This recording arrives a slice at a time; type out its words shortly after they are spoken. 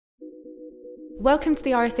Welcome to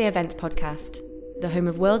the RSA Events Podcast, the home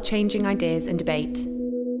of world-changing ideas and debate.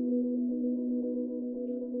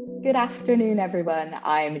 Good afternoon, everyone.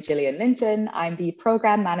 I'm Gillian Linton. I'm the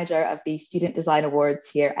Programme Manager of the Student Design Awards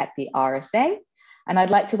here at the RSA, and I'd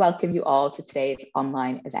like to welcome you all to today's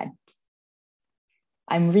online event.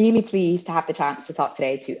 I'm really pleased to have the chance to talk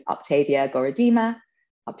today to Octavia Gorodima.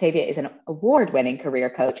 Octavia is an award-winning career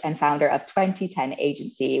coach and founder of 2010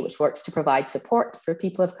 Agency, which works to provide support for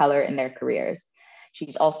people of colour in their careers.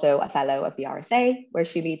 She's also a fellow of the RSA, where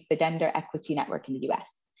she leads the Gender Equity Network in the US.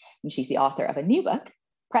 And she's the author of a new book,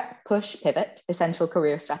 Prep, Push, Pivot, Essential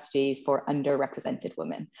Career Strategies for Underrepresented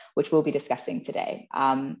Women, which we'll be discussing today.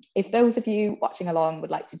 If those of you watching along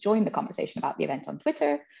would like to join the conversation about the event on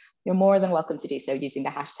Twitter, you're more than welcome to do so using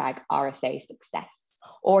the hashtag RSA Success,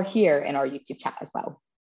 or here in our YouTube chat as well.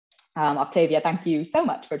 Octavia, thank you so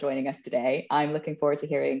much for joining us today. I'm looking forward to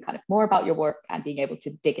hearing more about your work and being able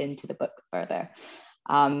to dig into the book further.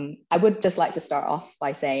 I would just like to start off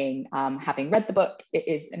by saying, having read the book, it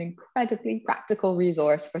is an incredibly practical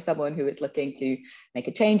resource for someone who is looking to make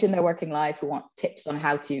a change in their working life, who wants tips on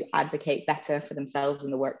how to advocate better for themselves in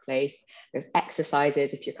the workplace. There's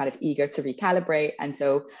exercises if you're eager to recalibrate. And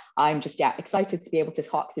so I'm just excited to be able to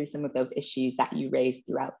talk through some of those issues that you raised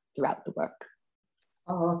throughout the work.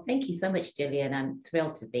 Oh, thank you so much, Gillian. I'm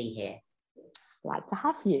thrilled to be here. Glad to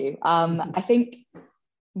have you. I think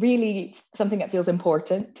really something that feels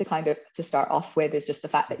important to start off with is just the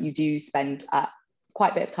fact that you do spend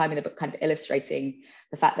quite a bit of time in the book illustrating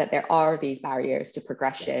the fact that there are these barriers to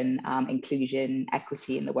progression, yes, inclusion,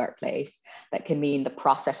 equity in the workplace that can mean the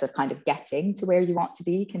process of getting to where you want to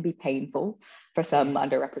be can be painful for some, yes,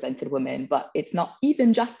 underrepresented women. But it's not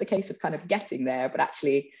even just the case of getting there, but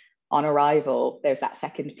actually on arrival, there's that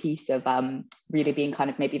second piece of really being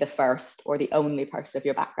maybe the first or the only person of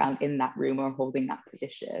your background in that room or holding that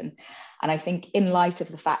position. And I think in light of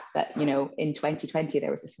the fact that, in 2020, there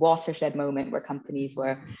was this watershed moment where companies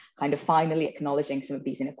were finally acknowledging some of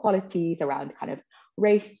these inequalities around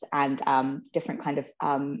race and different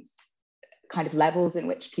levels in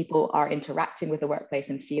which people are interacting with the workplace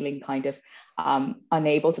and feeling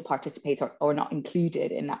unable to participate or not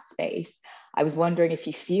included in that space. I was wondering if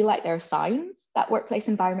you feel like there are signs that workplace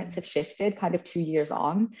environments have shifted 2 years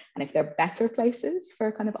on, and if they're better places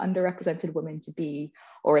for underrepresented women to be,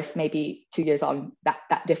 or if maybe 2 years on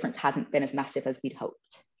that difference hasn't been as massive as we'd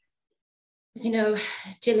hoped.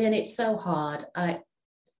 Gillian, it's so hard.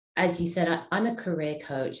 As you said, I'm a career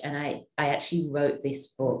coach, and I actually wrote this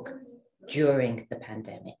book during the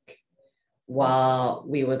pandemic, while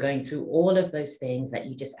we were going through all of those things that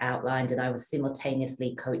you just outlined, and I was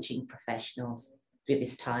simultaneously coaching professionals through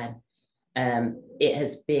this time. It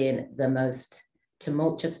has been the most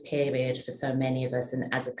tumultuous period for so many of us,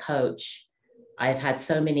 and as a coach, I've had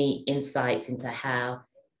so many insights into how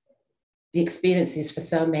the experiences for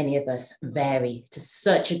so many of us vary to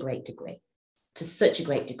such a great degree.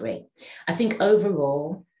 I think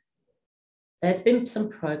overall, there's been some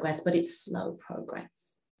progress, but it's slow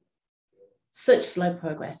progress. Such slow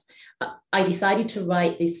progress. I decided to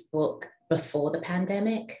write this book before the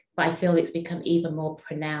pandemic, but I feel it's become even more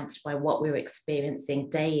pronounced by what we're experiencing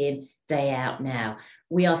day in, day out now.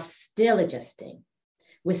 We are still adjusting.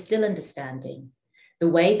 We're still understanding. The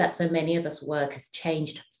way that so many of us work has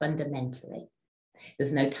changed fundamentally.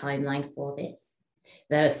 There's no timeline for this.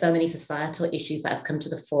 There are so many societal issues that have come to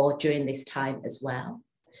the fore during this time as well.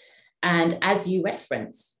 And as you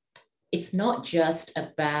reference, it's not just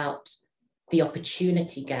about the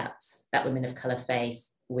opportunity gaps that women of colour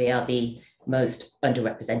face. We are the most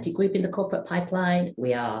underrepresented group in the corporate pipeline.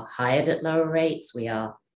 We are hired at lower rates. We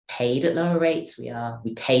are paid at lower rates. We are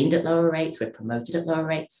retained at lower rates. We're promoted at lower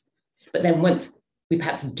rates. But then once we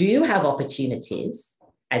perhaps do have opportunities,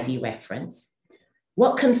 as you reference,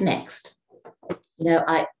 what comes next?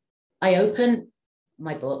 I open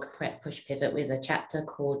my book, Prep, Push, Pivot, with a chapter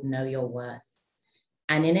called Know Your Worth.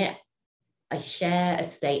 And in it, I share a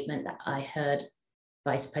statement that I heard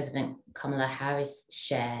Vice President Kamala Harris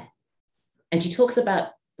share. And she talks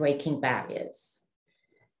about breaking barriers.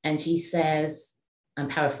 And she says, I'm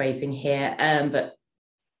paraphrasing here, but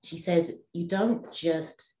she says, you don't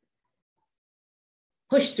just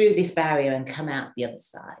push through this barrier and come out the other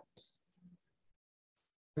side.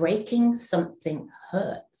 Breaking something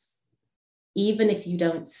hurts, even if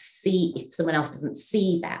someone else doesn't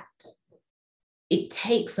see that. It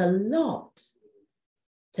takes a lot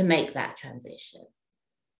to make that transition.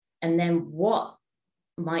 And then what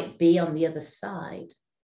might be on the other side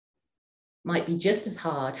might be just as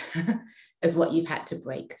hard as what you've had to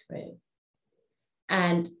break through.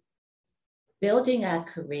 And building our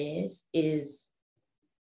careers is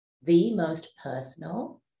the most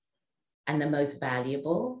personal and the most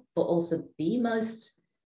valuable, but also the most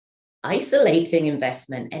isolating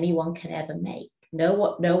investment anyone can ever make. No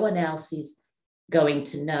one else is going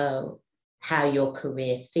to know how your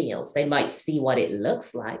career feels. They might see what it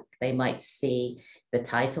looks like. They might see the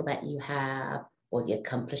title that you have or the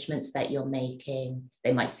accomplishments that you're making.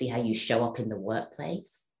 They might see how you show up in the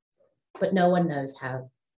workplace, but no one knows how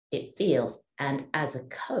it feels. And as a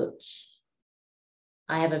coach,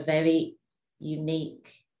 I have a very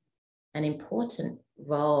unique and important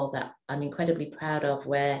role that I'm incredibly proud of,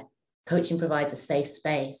 where coaching provides a safe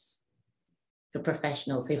space for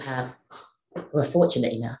professionals who are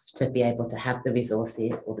fortunate enough to be able to have the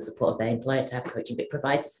resources or the support of their employer to have coaching, but it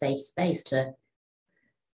provides a safe space to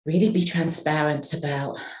really be transparent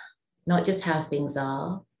about not just how things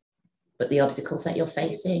are, but the obstacles that you're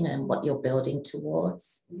facing and what you're building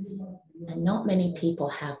towards. And not many people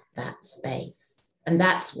have that space. And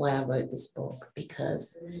that's why I wrote this book,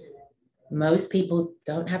 because most people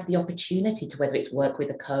don't have the opportunity to, whether it's work with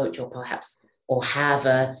a coach or have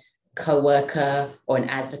a co-worker or an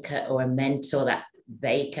advocate or a mentor that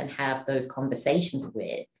they can have those conversations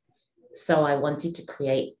with. So I wanted to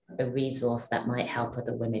create a resource that might help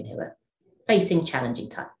other women who are facing challenging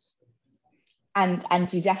times.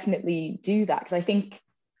 And you definitely do that, because I think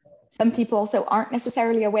some people also aren't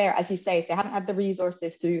necessarily aware, as you say, if they haven't had the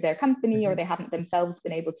resources through their company, or they haven't themselves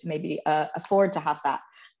been able to maybe afford to have that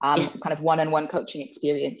kind of one-on-one coaching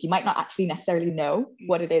experience, you might not actually necessarily know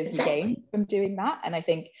what it is you gain from doing that. And I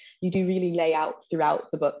think you do really lay out throughout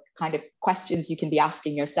the book kind of questions you can be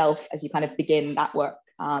asking yourself as you kind of begin that work,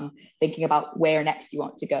 thinking about where next you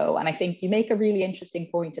want to go. And I think you make a really interesting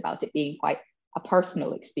point about it being quite a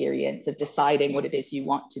personal experience of deciding what it is you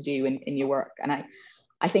want to do in your work. And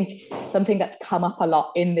I think something that's come up a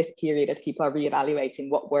lot in this period as people are reevaluating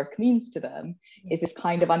what work means to them is this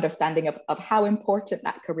kind of understanding of how important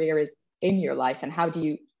that career is in your life, and how do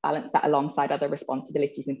you balance that alongside other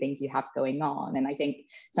responsibilities and things you have going on. And I think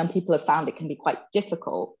some people have found it can be quite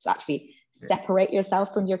difficult to actually separate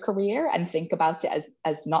yourself from your career and think about it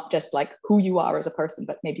as not just like who you are as a person,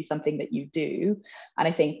 but maybe something that you do. And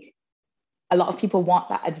I think a lot of people want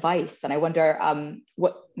that advice. And I wonder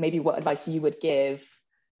what advice you would give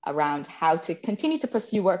around how to continue to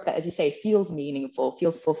pursue work that, as you say, feels meaningful,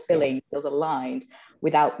 feels fulfilling, feels aligned,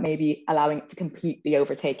 without maybe allowing it to completely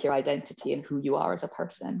overtake your identity and who you are as a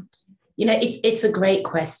person. You know, it's a great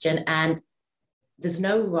question, and there's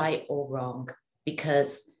no right or wrong,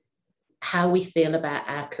 because how we feel about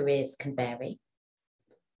our careers can vary.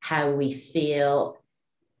 How we feel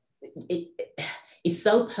it is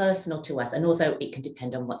so personal to us, and also it can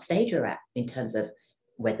depend on what stage you're at in terms of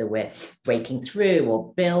whether we're breaking through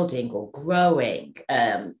or building or growing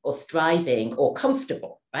or striving or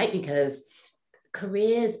comfortable, right? Because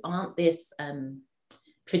careers aren't this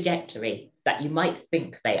trajectory that you might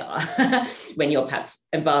think they are when you're perhaps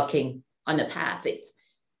embarking on a path.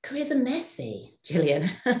 Careers are messy, Gillian.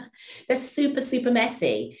 They're super, super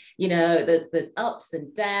messy. You know, there's ups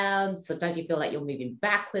and downs. Sometimes you feel like you're moving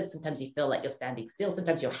backwards. Sometimes you feel like you're standing still.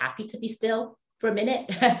 Sometimes you're happy to be still for a minute.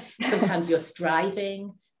 Sometimes you're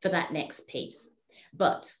striving for that next piece.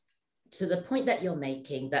 But to the point that you're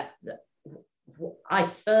making, that I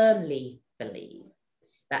firmly believe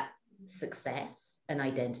that success and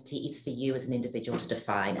identity is for you as an individual to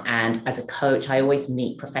define. And as a coach, I always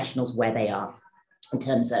meet professionals where they are in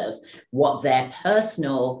terms of what their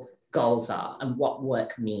personal goals are and what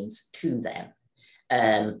work means to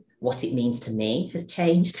them. What it means to me has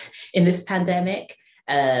changed in this pandemic.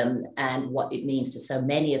 And what it means to so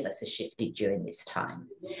many of us has shifted during this time.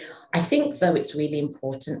 I think, though, it's really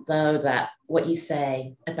important, though, that what you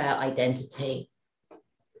say about identity,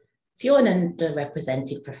 if you're an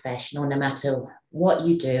underrepresented professional, no matter what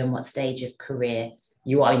you do and what stage of career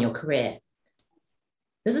you are in your career,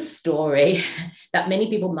 there's a story that many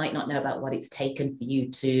people might not know about what it's taken for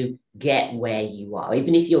you to get where you are,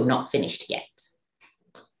 even if you're not finished yet.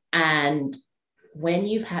 And when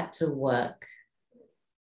you've had to work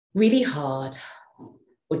really hard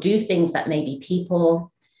or do things that maybe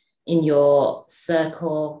people in your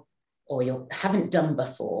circle or you haven't done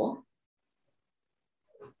before,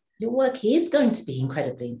 your work is going to be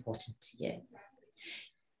incredibly important to you.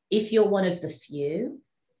 If you're one of the few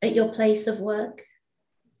at your place of work,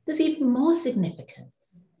 there's even more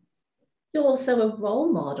significance. You're also a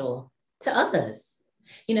role model to others.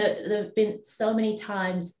 You know, there have been so many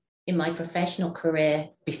times in my professional career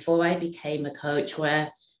before I became a coach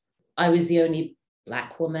where I was the only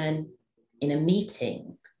Black woman in a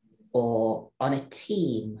meeting or on a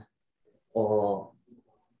team or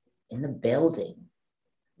in the building,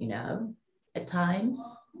 you know, at times.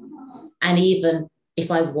 And even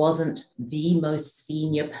if I wasn't the most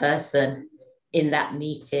senior person in that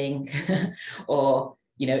meeting or,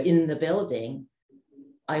 in the building,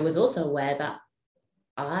 I was also aware that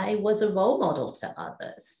I was a role model to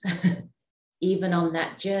others, even on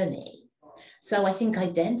that journey. So I think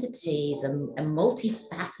identity is a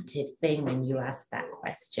multifaceted thing when you ask that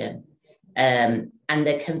question. And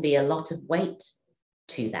there can be a lot of weight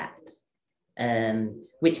to that,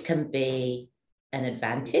 which can be an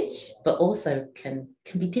advantage, but also can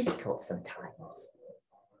be difficult sometimes.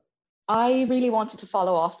 I really wanted to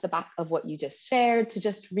follow off the back of what you just shared to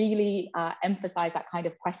just really emphasize that kind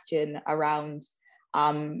of question around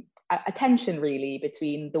a tension really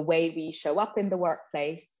between the way we show up in the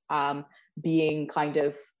workplace, being kind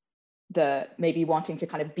of maybe wanting to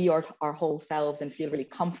kind of be our whole selves and feel really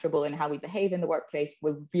comfortable in how we behave in the workplace.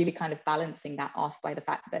 We're really kind of balancing that off by the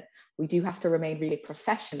fact that we do have to remain really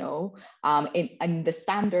professional, and the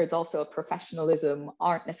standards also of professionalism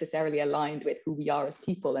aren't necessarily aligned with who we are as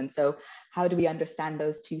people. And so how do we understand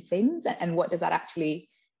those two things, and what does that actually,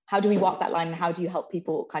 how do we walk that line, and how do you help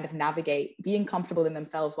people kind of navigate being comfortable in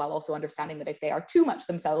themselves while also understanding that if they are too much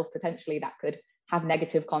themselves, potentially that could have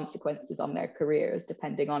negative consequences on their careers,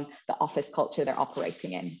 depending on the office culture they're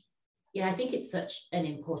operating in? Yeah, I think it's such an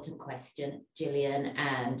important question, Gillian.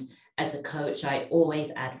 And as a coach, I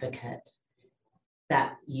always advocate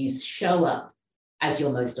that you show up as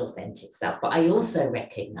your most authentic self. But I also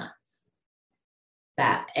recognize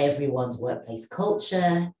that everyone's workplace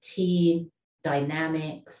culture, team,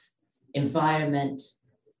 dynamics, environment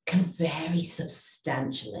can vary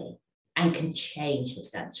substantially and can change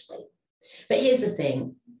substantially. But here's the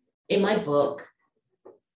thing, in my book,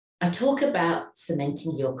 I talk about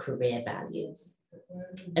cementing your career values.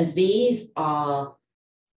 And these are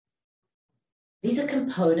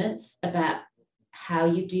components about how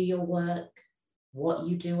you do your work, what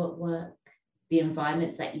you do at work, the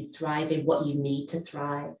environments that you thrive in, what you need to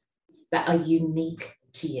thrive, that are unique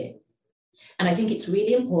to you. And I think it's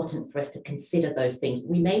really important for us to consider those things.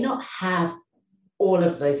 We may not have all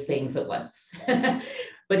of those things at once,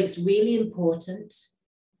 but it's really important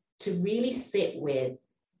to really sit with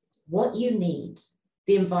what you need,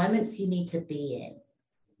 the environments you need to be in,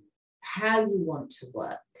 how you want to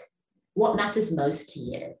work, what matters most to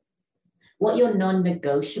you, what your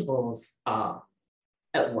non-negotiables are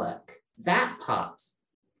at work. That part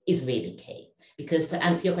is really key, because to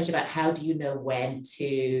answer your question about how do you know when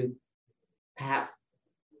to perhaps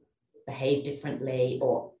behave differently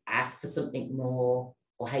or ask for something more,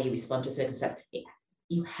 or how you respond to a circumstance,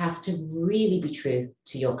 you have to really be true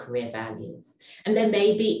to your career values. And there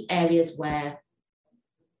may be areas where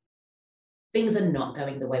things are not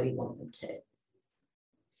going the way we want them to.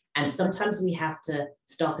 And sometimes we have to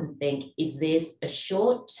stop and think, is this a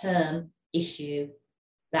short-term issue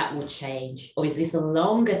that will change? Or is this a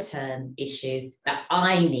longer-term issue that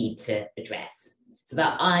I need to address so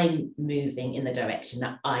that I'm moving in the direction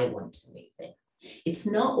that I want to move in? It's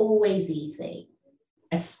not always easy,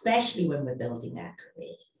 especially when we're building our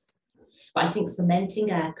careers. But I think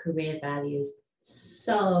cementing our career values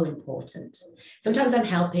so important. Sometimes I'm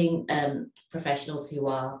helping professionals who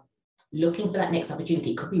are looking for that next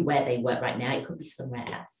opportunity. It could be where they work right now, it could be somewhere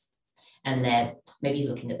else. And they're maybe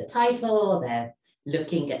looking at the title, they're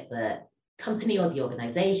looking at the company or the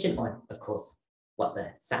organization, or of course, what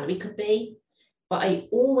the salary could be. But I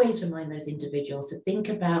always remind those individuals to think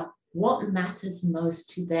about what matters most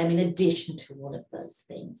to them in addition to all of those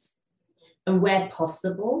things. And where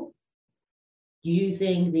possible,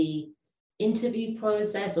 using the interview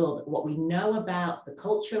process or what we know about the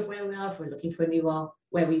culture of where we are, if we're looking for a new role,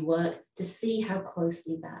 where we work, to see how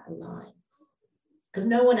closely that aligns. Because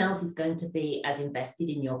no one else is going to be as invested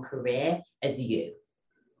in your career as you.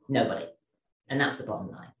 Nobody. And that's the bottom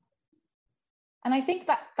line. And I think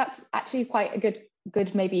that's actually quite a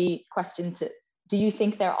good maybe question to, do you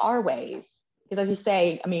think there are ways? Because as you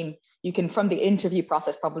say, I mean, you can, from the interview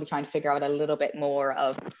process, probably try and figure out a little bit more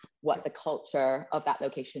of what the culture of that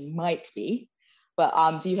location might be.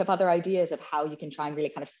 But do you have other ideas of how you can try and really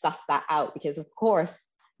kind of suss that out? Because of course,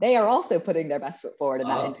 they are also putting their best foot forward in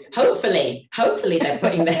that interview. Hopefully they're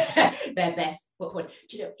putting their best foot forward.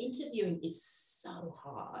 Do you know, interviewing is so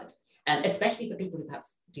hard. And especially for people who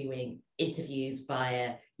perhaps doing interviews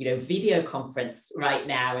via, video conference right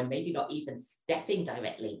now, and maybe not even stepping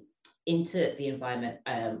directly into the environment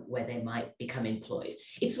where they might become employed.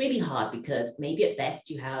 It's really hard because maybe at best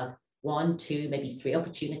you have 1, 2, maybe 3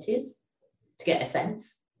 opportunities to get a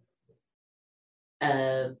sense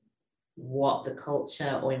of what the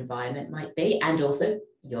culture or environment might be. And also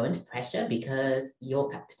you're under pressure because you're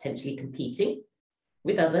potentially competing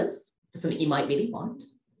with others for something you might really want.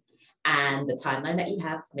 And the timeline that you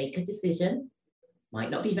have to make a decision might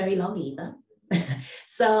not be very long either.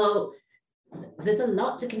 So there's a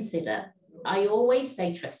lot to consider. I always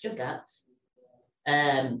say, trust your gut.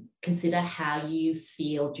 Consider how you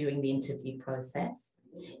feel during the interview process.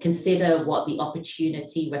 Consider what the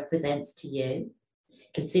opportunity represents to you.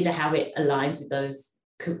 Consider how it aligns with those,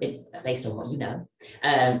 based on what you know,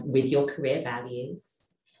 with your career values.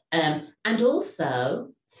 And also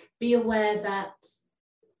be aware that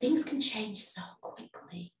things can change so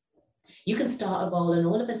quickly. You can start a role and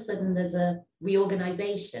all of a sudden there's a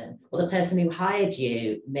reorganization, or the person who hired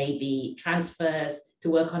you maybe transfers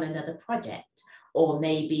to work on another project, or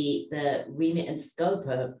maybe the remit and scope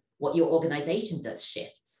of what your organization does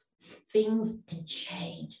shifts. Things can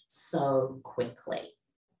change so quickly.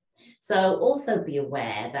 So also be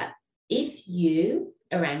aware that if you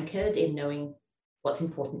are anchored in knowing what's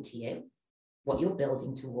important to you, what you're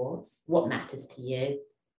building towards, what matters to you,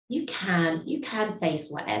 you can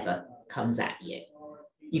face whatever comes at you.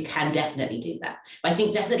 You can definitely do that. But I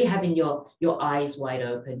think definitely having your eyes wide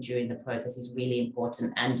open during the process is really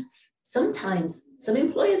important. And sometimes some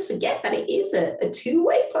employers forget that it is a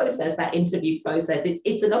two-way process, that interview process.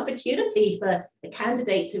 It's an opportunity for the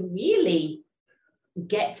candidate to really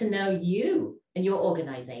get to know you and your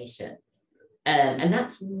organization. And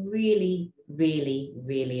that's really, really,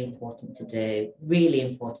 really important to do,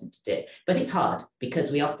 But it's hard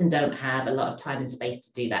because we often don't have a lot of time and space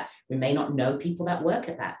to do that. We may not know people that work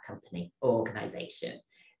at that company or organization.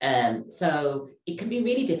 So it can be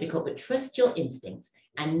really difficult, but trust your instincts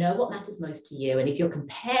and know what matters most to you. And if you're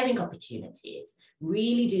comparing opportunities,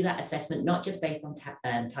 really do that assessment, not just based on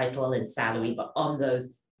title and salary, but on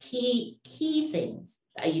those key things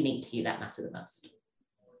that are unique to you that matter the most.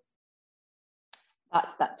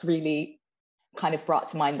 That's really kind of brought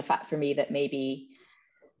to mind the fact for me that maybe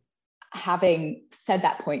having said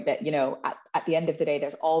that point that, you know, at the end of the day,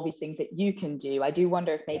 there's all these things that you can do. I do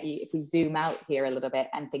wonder if maybe if we zoom out here a little bit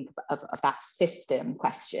and think of that system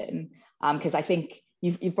question, because I think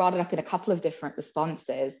you've brought it up in a couple of different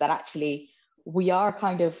responses that actually we are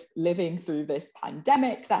kind of living through this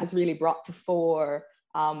pandemic that has really brought to fore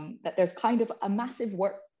that there's kind of a massive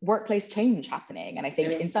workplace change happening. And I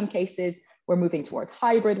think in some cases, we're moving towards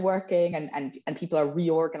hybrid working and people are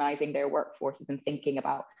reorganizing their workforces and thinking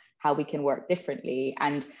about how we can work differently.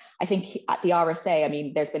 And I think at the RSA, I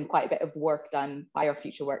mean, there's been quite a bit of work done by our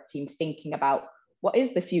future work team thinking about what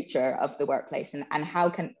is the future of the workplace and how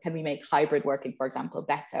can we make hybrid working, for example,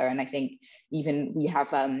 better. And I think even we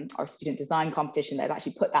have our student design competition that has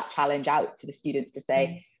actually put that challenge out to the students to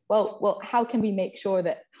say, well, how can we make sure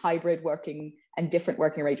that hybrid working and different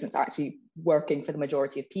working arrangements are actually working for the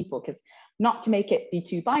majority of people? Because not to make it be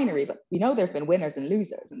too binary, but we know there have been winners and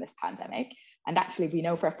losers in this pandemic. And actually, we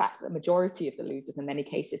know for a fact that the majority of the losers in many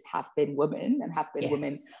cases have been women and have been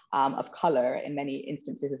women of color in many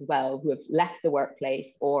instances as well, who have left the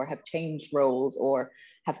workplace or have changed roles or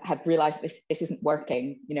have realized this isn't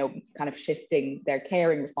working, you know, kind of shifting their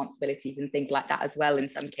caring responsibilities and things like that as well in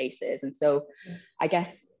some cases. And so I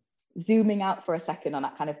guess zooming out for a second on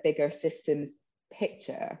that kind of bigger systems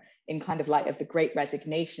picture in kind of light of the Great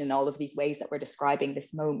Resignation and all of these ways that we're describing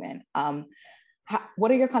this moment,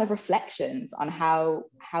 what are your kind of reflections on how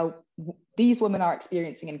these women are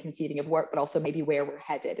experiencing and conceiving of work, but also maybe where we're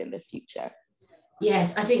headed in the future?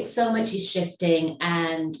 Yes, I think so much is shifting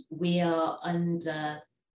and we are under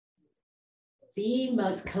the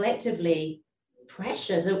most collectively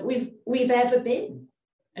pressure that we've ever been.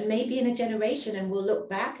 And maybe in a generation, and we'll look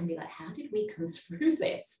back and be like, how did we come through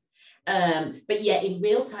this? But yet in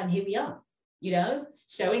real time, here we are, you know,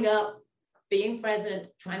 showing up, being present,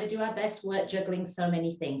 trying to do our best work, juggling so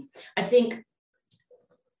many things. I think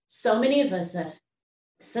so many of us are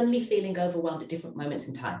suddenly feeling overwhelmed at different moments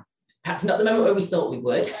in time. Perhaps not the moment where we thought we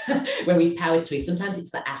would, where we've powered through. Sometimes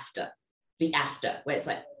it's the after, where it's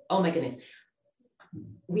like, oh my goodness,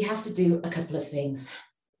 we have to do a couple of things.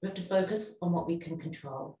 We have to focus on what we can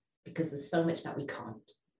control because there's so much that we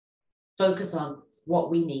can't. Focus on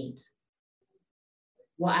what we need,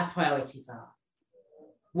 what our priorities are,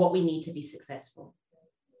 what we need to be successful.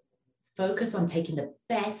 Focus on taking the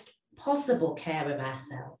best possible care of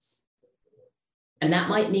ourselves. And that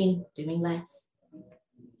might mean doing less.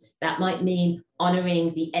 That might mean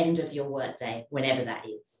honoring the end of your workday, whenever that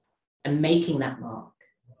is, and making that mark.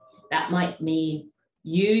 That might mean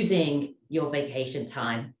using your vacation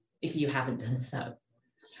time if you haven't done so.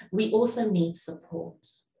 We also need support.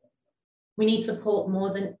 We need support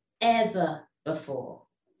more than ever before.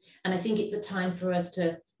 And I think it's a time for us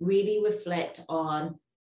to really reflect on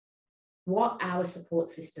what our support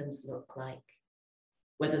systems look like,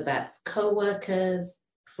 whether that's co-workers,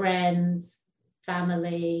 friends,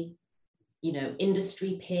 family,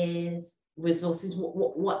 industry peers, resources,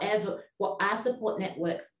 whatever, what our support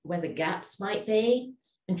networks, where the gaps might be,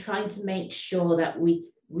 and trying to make sure that we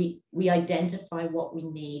identify what we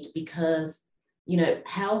need, because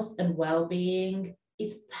health and well-being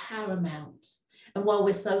is paramount. And while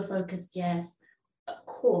we're so focused, yes, of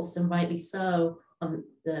course, and rightly so, on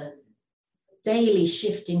the daily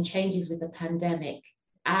shifting changes with the pandemic,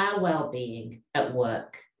 our well-being at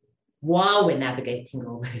work, while we're navigating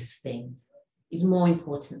all those things, is more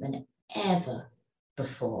important than ever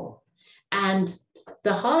before. And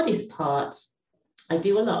the hardest part, I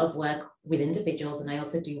do a lot of work with individuals, and I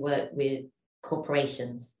also do work with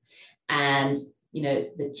corporations. And,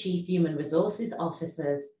 the chief human resources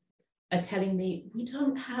officers are telling me, we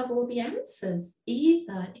don't have all the answers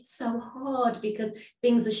either. It's so hard because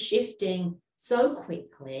things are shifting so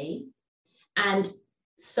quickly, and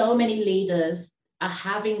so many leaders are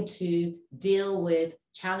having to deal with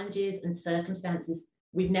challenges and circumstances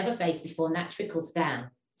we've never faced before, and that trickles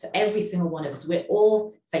down to every single one of us. We're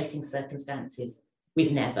all facing circumstances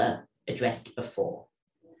we've never addressed before.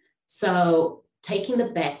 So taking the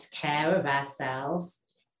best care of ourselves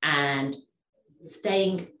and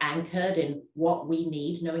staying anchored in what we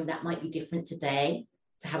need, knowing that might be different today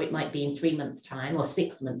to how it might be in 3 months' time or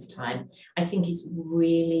 6 months' time, I think is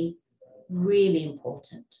really, really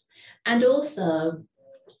important. And also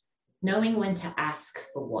knowing when to ask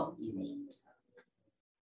for what you need.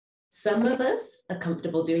 Some of us are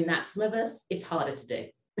comfortable doing that. Some of us, it's harder to do.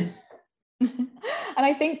 And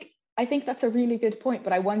I think that's a really good point,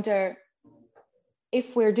 but I wonder,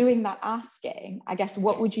 if we're doing that asking, I guess,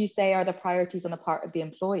 what would you say are the priorities on the part of the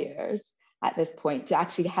employers at this point to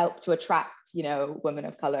actually help to attract, women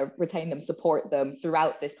of color, retain them, support them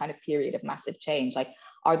throughout this kind of period of massive change? Like,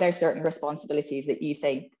 are there certain responsibilities that you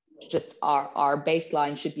think just our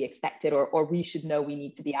baseline should be expected, or we should know we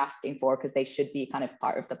need to be asking for because they should be kind of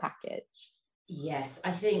part of the package? Yes,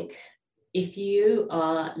 I think if you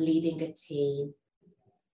are leading a team,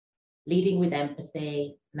 leading with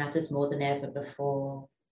empathy matters more than ever before.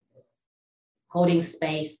 Holding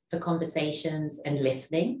space for conversations and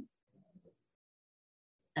listening.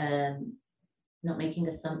 Not making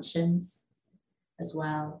assumptions as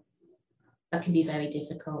well. That can be very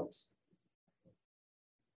difficult.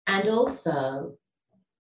 And also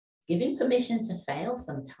giving permission to fail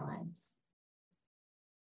sometimes.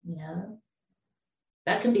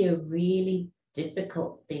 That can be a really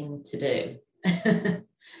difficult thing to do.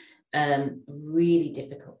 Really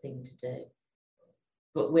difficult thing to do.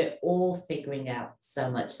 But we're all figuring out so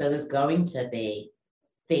much. So there's going to be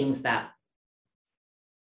things that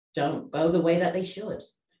don't go the way that they should.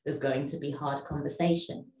 There's going to be hard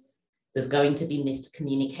conversations. There's going to be missed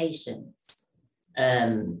communications.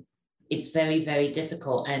 It's very, very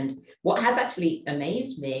difficult. And what has actually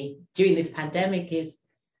amazed me during this pandemic is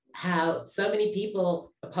how so many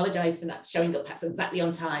people apologize for not showing up perhaps exactly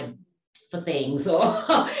on time for things, or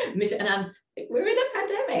and we're in a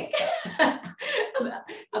pandemic.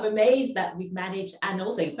 I'm amazed that we've managed, and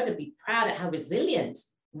also incredibly proud at how resilient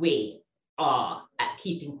we are at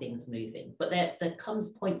keeping things moving. But there comes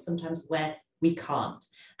points sometimes where we can't.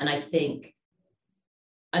 And I think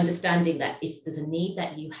understanding that if there's a need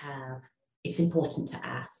that you have, it's important to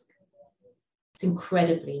ask. It's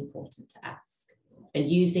incredibly important to ask. And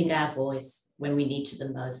using our voice when we need to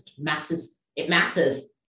the most matters. It matters,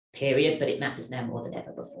 period, but it matters now more than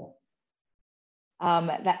ever before.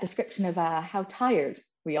 That description of how tired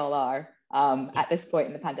we all are at this point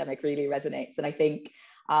in the pandemic really resonates. And I think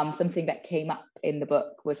something that came up in the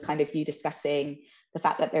book was kind of you discussing the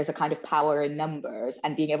fact that there's a kind of power in numbers,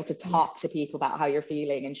 and being able to talk to people about how you're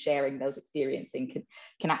feeling and sharing those experiences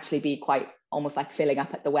can actually be quite almost like filling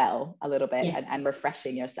up at the well a little bit, and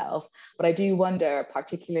refreshing yourself. But I do wonder,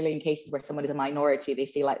 particularly in cases where someone is a minority, they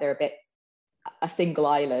feel like they're a bit a single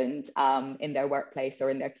island in their workplace or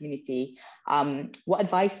in their community. What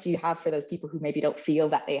advice do you have for those people who maybe don't feel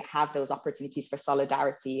that they have those opportunities for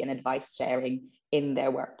solidarity and advice sharing in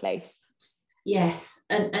their workplace? Yes,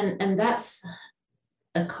 and that's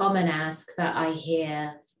a common ask that I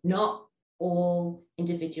hear. Not all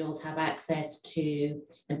individuals have access to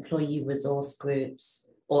employee resource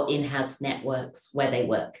groups or in-house networks where they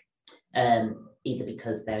work, either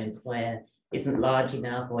because their employer isn't large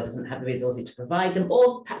enough or doesn't have the resources to provide them,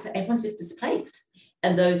 or perhaps everyone's just displaced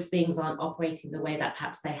and those things aren't operating the way that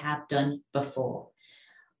perhaps they have done before.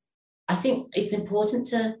 I think it's important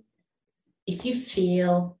to, if you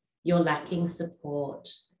feel you're lacking support,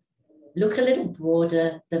 look a little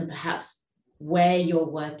broader than perhaps where you're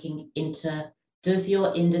working into, does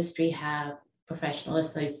your industry have professional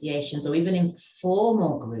associations or even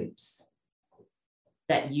informal groups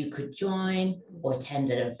that you could join or attend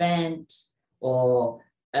an event or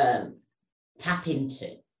tap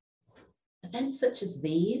into. Events such as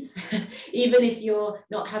these, even if you're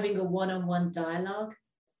not having a one-on-one dialogue,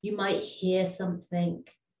 you might hear something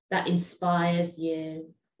that inspires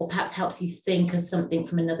you or perhaps helps you think of something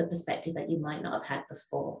from another perspective that you might not have had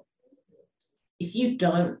before. If you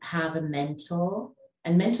don't have a mentor,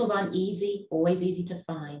 and mentors aren't always easy to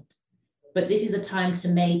find, but this is a time to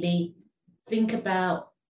maybe think about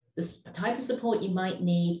the type of support you might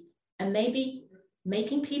need and maybe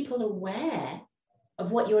making people aware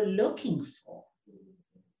of what you're looking for.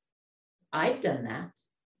 I've done that.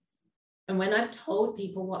 And when I've told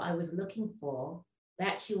people what I was looking for, they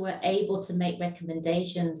actually were able to make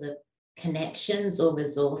recommendations of connections or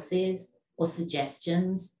resources or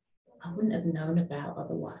suggestions I wouldn't have known about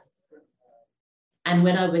otherwise. And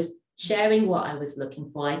when I was sharing what I was looking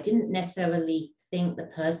for, I didn't necessarily think the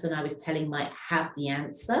person I was telling might have the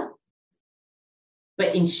answer.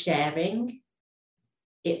 But in sharing,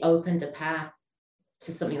 it opened a path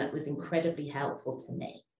to something that was incredibly helpful to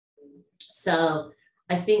me. So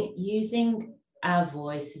I think using our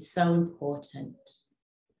voice is so important,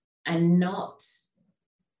 and not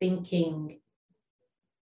thinking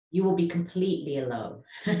you will be completely alone.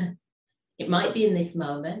 It might be in this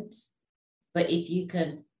moment, but if you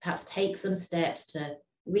can perhaps take some steps to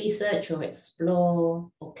research or explore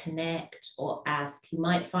or connect or ask, you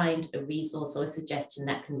might find a resource or a suggestion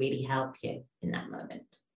that can really help you in that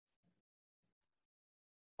moment.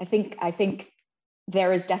 I think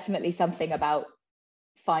there is definitely something about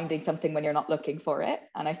finding something when you're not looking for it.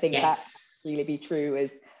 And I think that really be true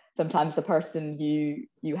is sometimes the person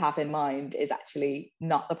you have in mind is actually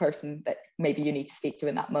not the person that maybe you need to speak to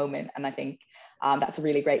in that moment. And I think that's a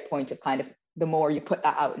really great point of kind of the more you put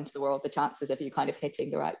that out into the world, the chances of you kind of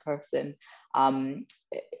hitting the right person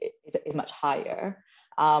is much higher.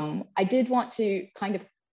 I did want to kind of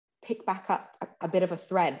pick back up a bit of a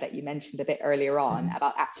thread that you mentioned a bit earlier on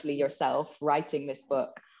about actually yourself writing this book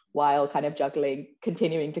while kind of juggling,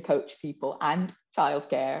 continuing to coach people and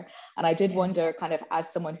childcare. And I did wonder, kind of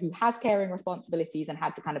as someone who has caring responsibilities and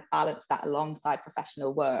had to kind of balance that alongside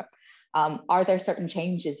professional work, are there certain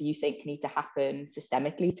changes you think need to happen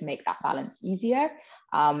systemically to make that balance easier?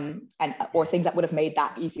 Or things that would have made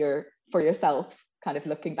that easier for yourself, kind of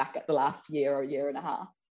looking back at the last year or year and a half?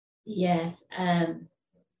 Yes.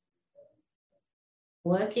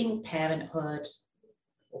 Working parenthood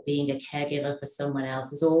or being a caregiver for someone else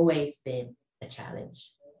has always been a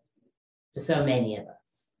challenge for so many of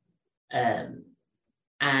us.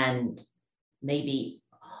 And maybe,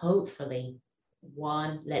 hopefully,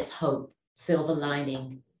 let's hope, silver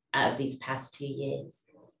lining out of these past 2 years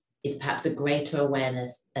is perhaps a greater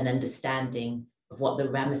awareness and understanding of what the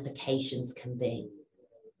ramifications can be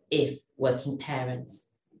if working parents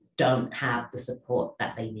don't have the support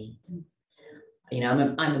that they need. You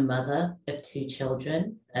know, I'm a mother of 2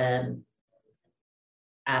 children. Our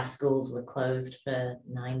schools were closed for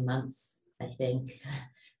 9 months, I think,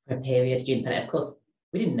 for a period during the pandemic. Of course,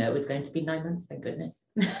 we didn't know it was going to be 9 months, thank goodness.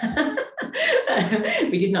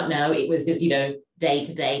 We did not know. It was just, you know, day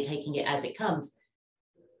to day, taking it as it comes.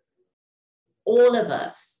 All of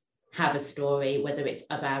us have a story, whether it's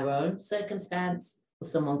of our own circumstance or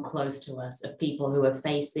someone close to us, of people who are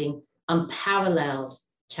facing unparalleled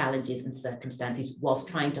challenges and circumstances whilst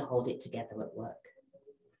trying to hold it together at work.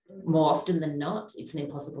 More often than not, it's an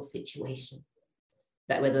impossible situation.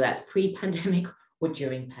 That whether that's pre-pandemic or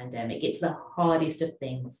during pandemic, it's the hardest of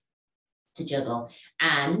things to juggle.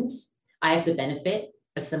 And I have the benefit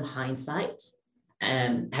of some hindsight,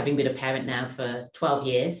 having been a parent now for 12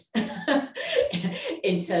 years,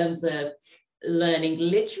 in terms of learning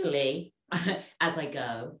literally as I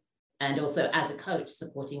go, and also as a coach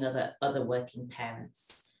supporting other working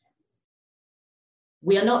parents.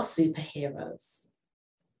 We are not superheroes.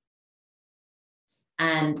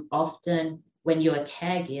 And often when you're a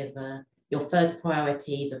caregiver, your first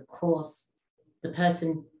priority is, of course, the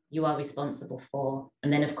person you are responsible for,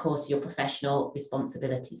 and then, of course, your professional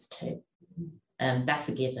responsibilities too. That's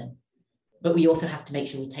a given. But we also have to make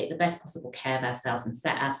sure we take the best possible care of ourselves and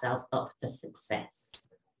set ourselves up for success.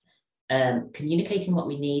 Communicating what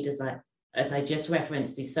we need, as I just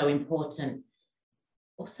referenced, is so important.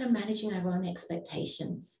 Also managing our own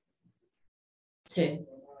expectations too.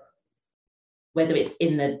 Whether it's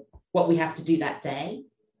in what we have to do that day,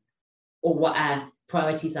 or what our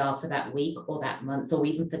priorities are for that week or that month, or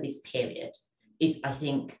even for this period, is, I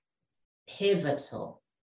think, pivotal.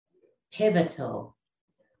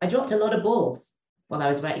 I dropped a lot of balls while I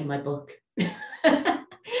was writing my book.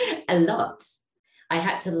 a lot. I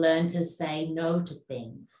had to learn to say no to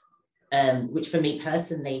things, which for me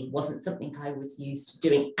personally wasn't something I was used to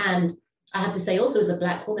doing. And I have to say also, as a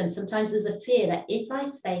Black woman, sometimes there's a fear that if I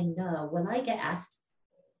say no, will I get asked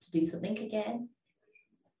to do something again?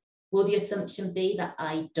 Will the assumption be that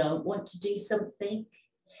I don't want to do something?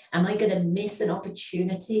 Am I going to miss an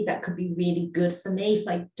opportunity that could be really good for me if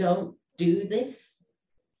I don't do this?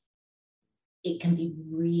 It can be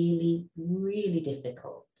really, really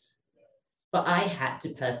difficult. But I had to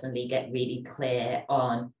personally get really clear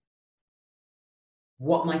on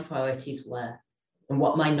what my priorities were and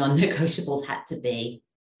what my non-negotiables had to be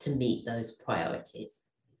to meet those priorities.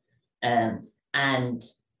 And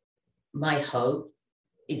my hope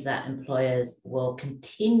is that employers will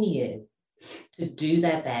continue to do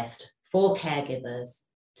their best for caregivers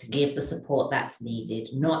to give the support that's needed,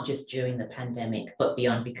 not just during the pandemic, but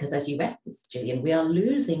beyond. Because as you referenced, Gillian, we are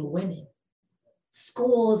losing women,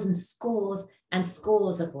 scores and scores and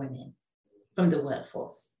scores of women from the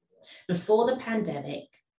workforce. Before the pandemic,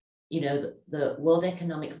 the World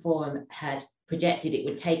Economic Forum had projected it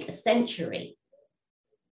would take a century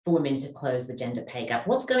for women to close the gender pay gap.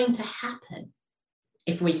 What's going to happen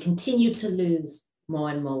if we continue to lose more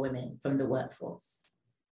and more women from the workforce?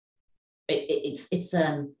 It's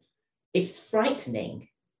frightening.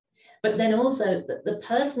 But then also the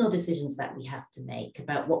personal decisions that we have to make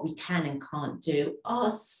about what we can and can't do are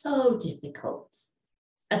so difficult,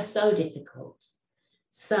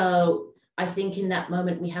 So I think in that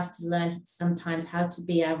moment, we have to learn sometimes how to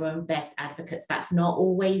be our own best advocates. That's not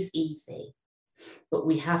always easy, but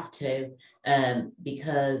we have to,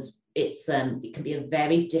 because it can be a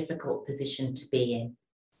very difficult position to be in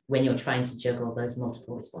when you're trying to juggle those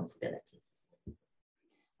multiple responsibilities.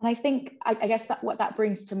 And I think, I guess that what that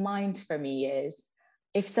brings to mind for me is,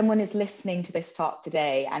 if someone is listening to this talk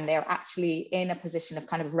today and they're actually in a position of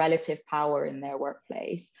kind of relative power in their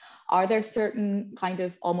workplace, are there certain kind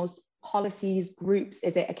of almost policies, groups?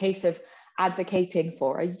 Is it a case of advocating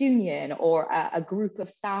for a union or a group of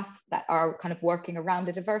staff that are kind of working around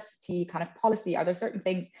a diversity kind of policy? Are there certain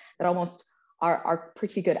things that almost are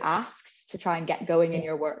pretty good asks to try and get going in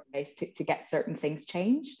your workplace to get certain things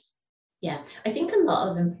changed? Yeah, I think a lot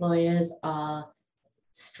of employers are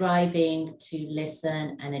striving to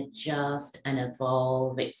listen and adjust and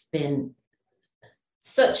evolve. It's been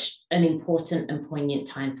such an important and poignant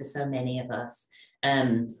time for so many of us.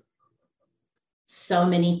 So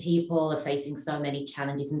many people are facing so many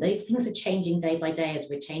challenges, and those things are changing day by day as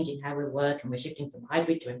we're changing how we work, and we're shifting from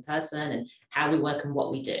hybrid to in person and how we work and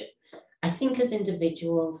what we do. I think as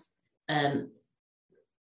individuals,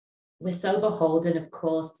 we're so beholden, of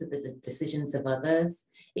course, to the decisions of others.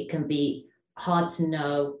 It can be hard to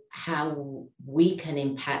know how we can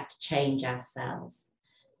impact change ourselves.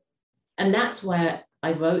 And that's why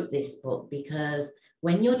I wrote this book, because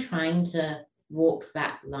when you're trying to walk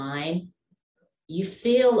that line, you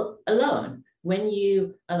feel alone. When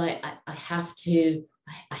you are like, I have to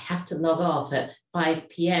log off at 5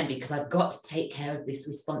 p.m. because I've got to take care of this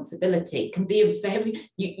responsibility. It can be a very,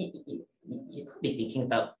 you could be thinking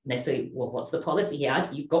about necessarily, well, what's the policy here?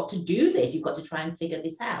 You've got to do this. You've got to try and figure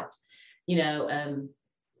this out.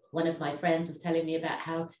 One of my friends was telling me about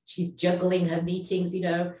how she's juggling her meetings,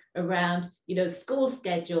 around, school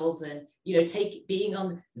schedules and, being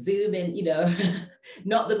on Zoom and,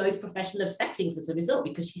 not the most professional of settings as a result,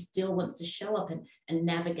 because she still wants to show up and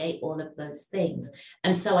navigate all of those things.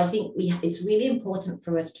 And so I think it's really important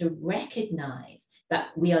for us to recognize that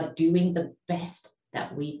we are doing the best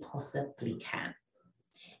that we possibly can,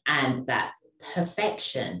 and that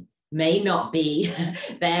perfection may not be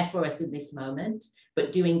there for us in this moment,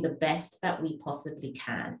 but doing the best that we possibly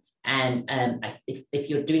can. And if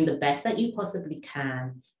you're doing the best that you possibly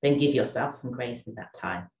can, then give yourself some grace in that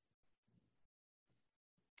time.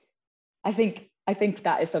 I think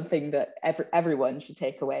that is something that everyone should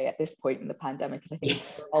take away at this point in the pandemic, because I think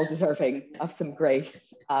we're all deserving of some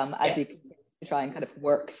grace as we try and kind of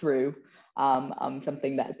work through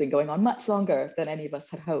something that has been going on much longer than any of us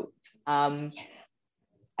had hoped.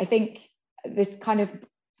 I think this kind of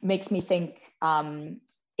makes me think,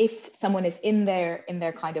 if someone is in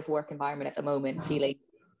their kind of work environment at the moment, feeling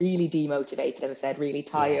really demotivated, as I said, really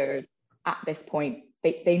tired at this point,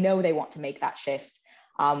 they know they want to make that shift.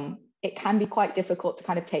 It can be quite difficult to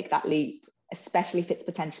kind of take that leap, especially if it's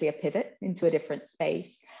potentially a pivot into a different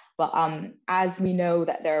space. But as we know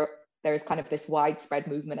that there's kind of this widespread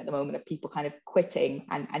movement at the moment of people kind of quitting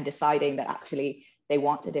and deciding that actually they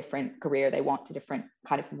want a different career, they want a different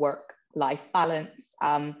kind of work-life balance.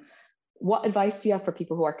 what advice do you have for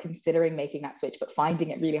people who are considering making that switch, but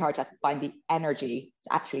finding it really hard to find the energy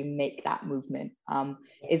to actually make that movement?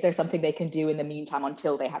 Is there something they can do in the meantime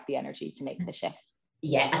until they have the energy to make the shift?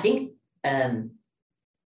 Yeah, I think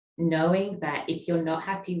knowing that if you're not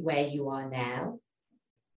happy where you are now,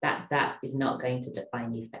 that is not going to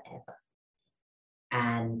define you forever.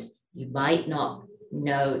 And you might not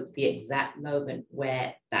know the exact moment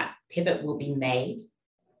where that pivot will be made.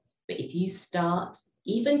 But if you start,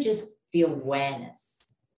 even just the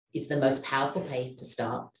awareness is the most powerful place to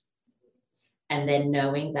start. And then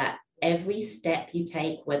knowing that every step you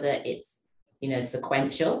take, whether it's,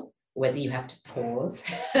 sequential, whether you have to pause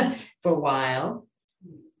for a while,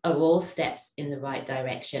 are all steps in the right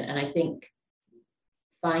direction. And I think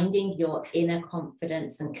finding your inner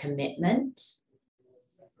confidence and commitment,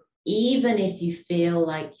 even if you feel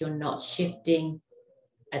like you're not shifting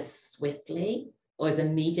as swiftly or as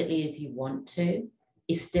immediately as you want to,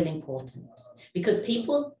 is still important. Because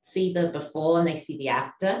people see the before and they see the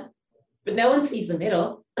after, but no one sees the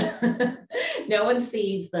middle. No one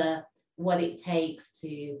sees what it takes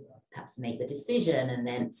to perhaps make the decision and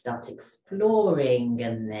then start exploring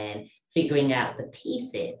and then figuring out the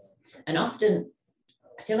pieces. And often,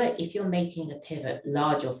 I feel like if you're making a pivot,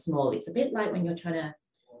 large or small, it's a bit like when you're trying to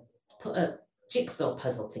put a jigsaw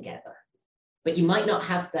puzzle together, but you might not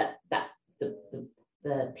have the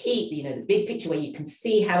big picture where you can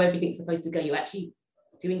see how everything's supposed to go. You're actually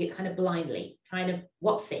doing it kind of blindly, trying to,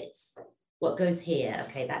 what fits, what goes here?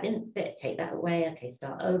 Okay, that didn't fit, take that away. Okay,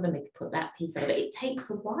 start over, maybe put that piece over. It takes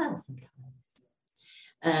a while sometimes.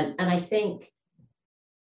 And I think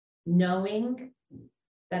knowing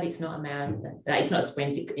that it's not a marathon, that it's not a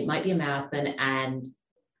sprint, it might be a marathon, and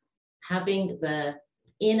having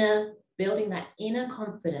building that inner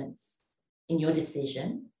confidence in your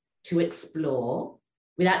decision to explore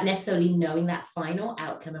without necessarily knowing that final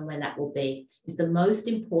outcome and when that will be, is the most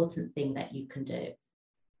important thing that you can do.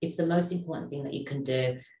 It's the most important thing that you can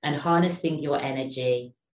do, and harnessing your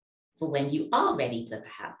energy for when you are ready to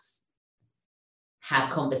perhaps have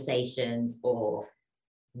conversations or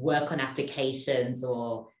work on applications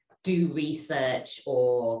or do research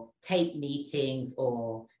or take meetings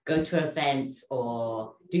or go to events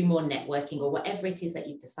or do more networking or whatever it is that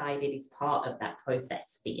you've decided is part of that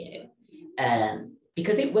process for you.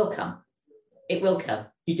 Because it will come. It will come.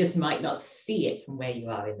 You just might not see it from where you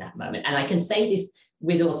are in that moment. And I can say this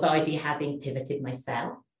with authority, having pivoted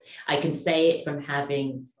myself. I can say it from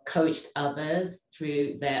having coached others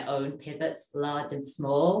through their own pivots, large and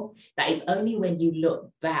small, that it's only when you look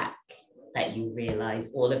back that you realize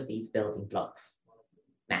all of these building blocks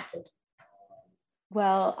mattered.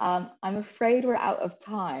 Well, I'm afraid we're out of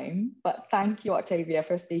time, but thank you, Octavia,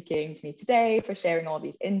 for speaking to me today, for sharing all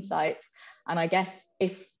these insights. And I guess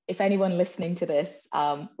if anyone listening to this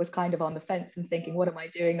was kind of on the fence and thinking, what am I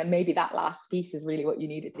doing? Then maybe that last piece is really what you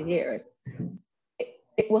needed to hear.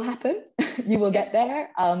 It will happen. You will get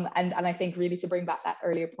there. And I think really to bring back that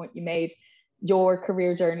earlier point you made, your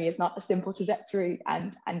career journey is not a simple trajectory,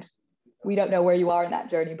 and we don't know where you are in that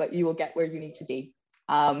journey, but you will get where you need to be.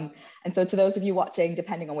 And so to those of you watching,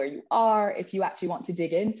 depending on where you are, if you actually want to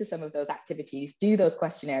dig into some of those activities, do those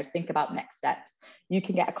questionnaires, think about next steps, you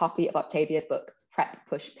can get a copy of Octavia's book, Prep,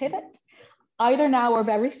 Push, Pivot, either now or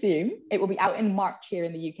very soon. It will be out in March here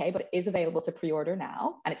in the UK, but it is available to pre-order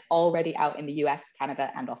now, and it's already out in the US,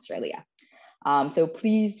 Canada, and Australia. So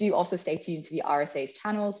please do also stay tuned to the RSA's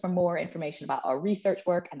channels for more information about our research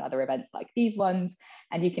work and other events like these ones.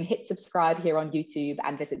 And you can hit subscribe here on YouTube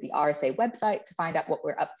and visit the RSA website to find out what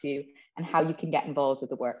we're up to and how you can get involved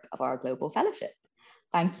with the work of our Global Fellowship.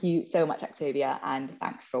 Thank you so much, Octavia, and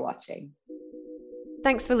thanks for watching.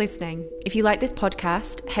 Thanks for listening. If you like this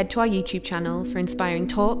podcast, head to our YouTube channel for inspiring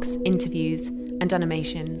talks, interviews, and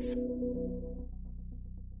animations.